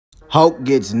Hulk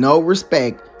gets no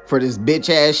respect for this bitch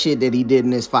ass shit that he did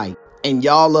in this fight. And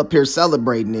y'all up here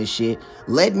celebrating this shit.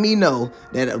 Let me know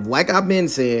that, like I've been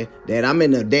saying, that I'm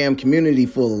in a damn community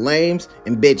full of lames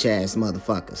and bitch ass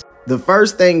motherfuckers. The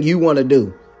first thing you want to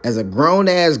do as a grown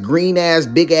ass, green ass,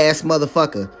 big ass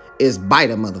motherfucker is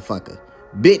bite a motherfucker.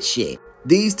 Bitch shit.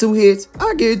 These two hits,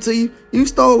 I give it to you. You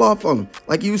stole off on him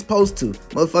like you was supposed to.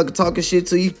 Motherfucker talking shit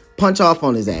to you, punch off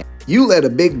on his ass. You let a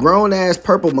big grown ass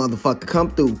purple motherfucker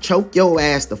come through, choke your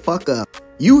ass the fuck up.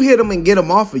 You hit him and get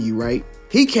him off of you, right?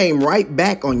 He came right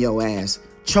back on your ass,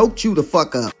 choked you the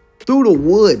fuck up. Through the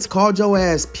woods, called your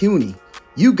ass puny.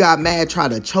 You got mad,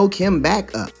 tried to choke him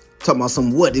back up. Talking about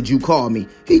some, what did you call me?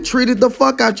 He treated the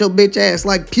fuck out your bitch ass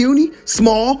like puny,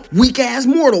 small, weak ass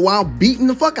mortal while beating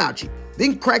the fuck out you.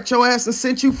 Then cracked your ass and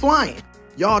sent you flying.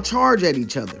 Y'all charge at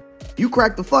each other. You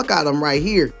cracked the fuck out of him right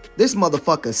here. This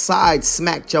motherfucker side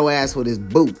smacked your ass with his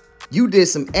boot. You did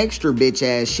some extra bitch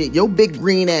ass shit. Your big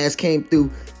green ass came through,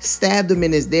 stabbed him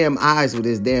in his damn eyes with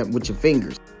your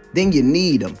fingers. Then you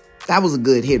kneed him. That was a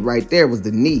good hit right there, was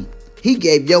the knee. He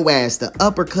gave your ass the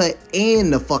uppercut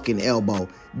and the fucking elbow.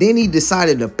 Then he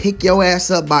decided to pick your ass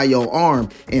up by your arm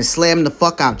and slam the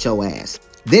fuck out your ass.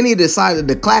 Then he decided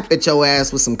to clap at your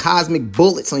ass with some cosmic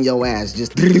bullets on your ass.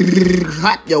 Just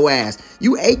clap your ass.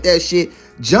 You ate that shit,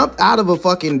 jumped out of a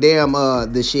fucking damn,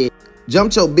 the shit.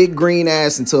 Jumped your big green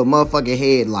ass into a motherfucking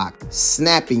headlock,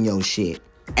 snapping your shit.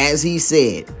 As he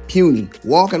said, puny,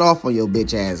 walking off on your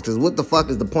bitch ass. Cause what the fuck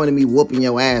is the point of me whooping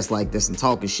your ass like this and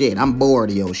talking shit? I'm bored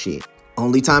of your shit.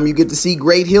 Only time you get to see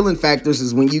great healing factors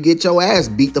is when you get your ass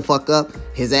beat the fuck up,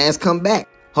 his ass come back.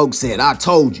 Hulk said, I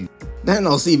told you.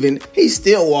 Thanos he's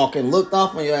still walking, looked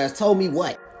off on your ass, told me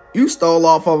what? You stole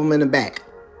off of him in the back.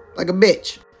 Like a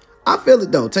bitch. I feel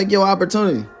it though, take your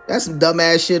opportunity. That's some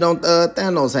dumbass shit on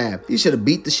Thanos have. He should have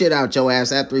beat the shit out your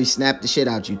ass after he snapped the shit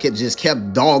out you. Kid just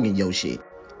kept dogging your shit.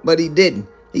 But he didn't.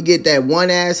 He get that one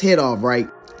ass hit off, right?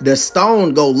 The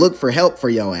stone go look for help for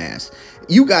your ass.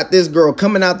 You got this girl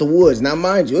coming out the woods. Now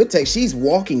mind you, she's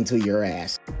walking to your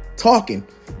ass. Talking.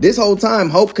 This whole time,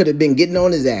 Hope could have been getting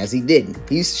on his ass. He didn't.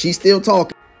 She's still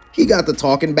talking. He got the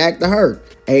talking back to her.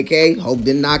 AKA, Hope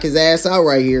didn't knock his ass out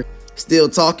right here. Still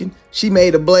talking. She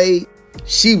made a blade.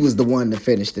 She was the one to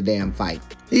finish the damn fight.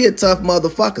 He a tough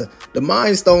motherfucker. The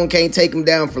Mind Stone can't take him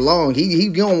down for long. He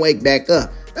gonna wake back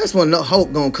up. That's when the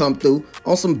Hope gonna come through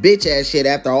on some bitch ass shit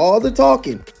after all the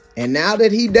talking. And now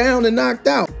that he down and knocked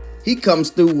out, he comes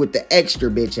through with the extra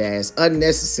bitch ass,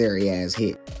 unnecessary ass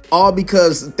hit. All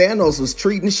because Thanos was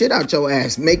treating the shit out your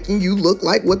ass, making you look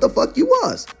like what the fuck you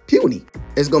was. Puny.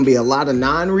 There's gonna be a lot of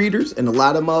non-readers and a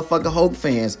lot of motherfucking Hulk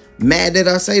fans mad that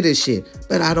I say this shit,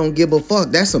 but I don't give a fuck.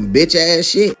 That's some bitch ass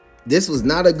shit. This was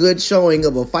not a good showing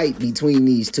of a fight between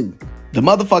these two. The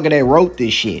motherfucker that wrote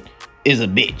this shit is a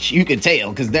bitch. You can tell,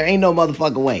 because there ain't no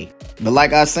motherfucking way. But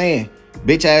like I was saying,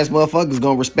 bitch ass motherfuckers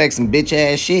gonna respect some bitch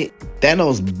ass shit.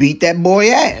 Thanos beat that boy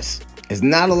ass. There's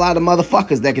not a lot of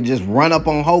motherfuckers that can just run up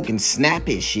on Hulk and snap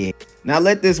his shit. Now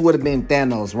let this would have been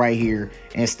Thanos right here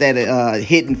instead of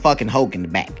hitting fucking Hulk in the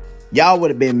back. Y'all would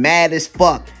have been mad as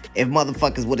fuck if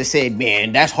motherfuckers would have said,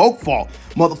 man, that's Hulk fault.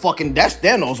 Motherfucking, that's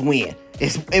Thanos win.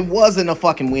 It wasn't a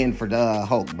fucking win for the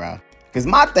Hulk, bro. Because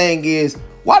my thing is,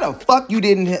 why the fuck you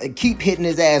didn't keep hitting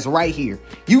his ass right here?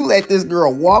 You let this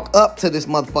girl walk up to this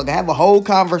motherfucker, have a whole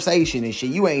conversation and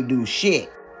shit. You ain't do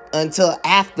shit until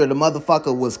after the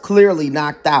motherfucker was clearly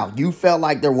knocked out. You felt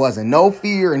like there wasn't no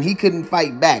fear and he couldn't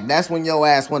fight back. That's when your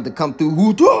ass wanted to come through.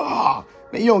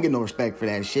 Man, you don't get no respect for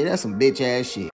that shit. That's some bitch ass shit.